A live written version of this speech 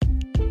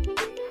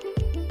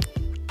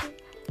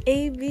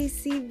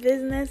ABC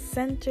Business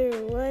Center,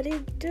 what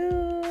it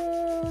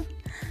do?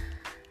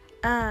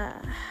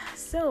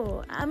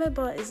 So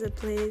Amebo is a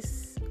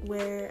place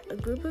where a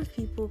group of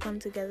people come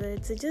together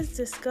to just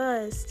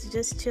discuss, to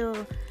just chill,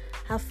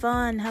 have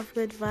fun, have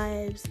good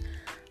vibes.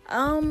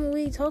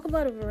 We talk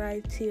about a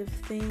variety of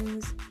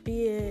things,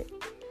 be it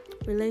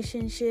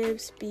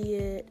relationships, be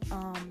it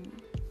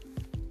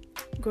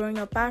growing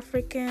up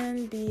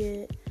African, be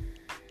it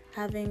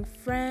having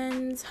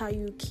friends, how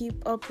you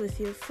keep up with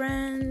your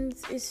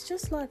friends. It's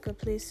just like a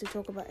place to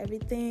talk about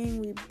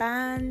everything. We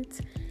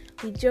bant,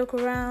 we joke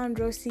around,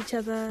 roast each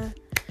other.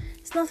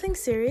 It's nothing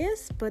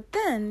serious, but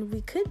then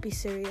we could be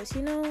serious.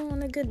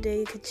 On a good day,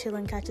 you could chill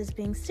and catch us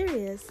being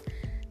serious.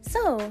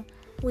 So,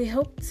 we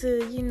hope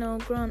to,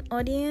 grow an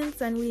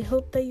audience, and we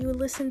hope that you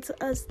listen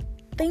to us.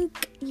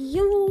 Thank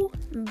you.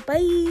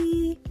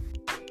 Bye.